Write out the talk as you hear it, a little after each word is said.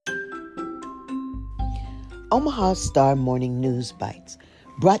Omaha Star Morning News Bytes,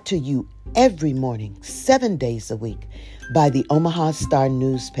 brought to you every morning, 7 days a week, by the Omaha Star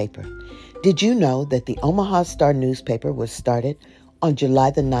newspaper. Did you know that the Omaha Star newspaper was started on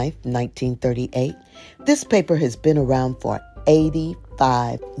July the 9th, 1938? This paper has been around for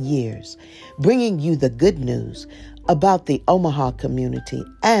 85 years, bringing you the good news about the Omaha community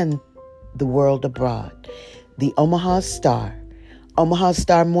and the world abroad. The Omaha Star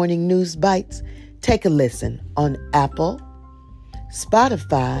Morning News Bytes. Take a listen on Apple,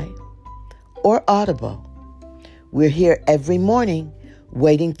 Spotify, or Audible. We're here every morning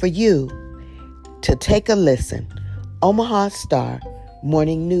waiting for you to take a listen. Omaha Star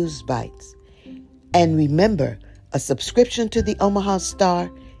Morning News Bytes. And remember, a subscription to the Omaha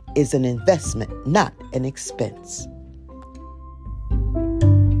Star is an investment, not an expense.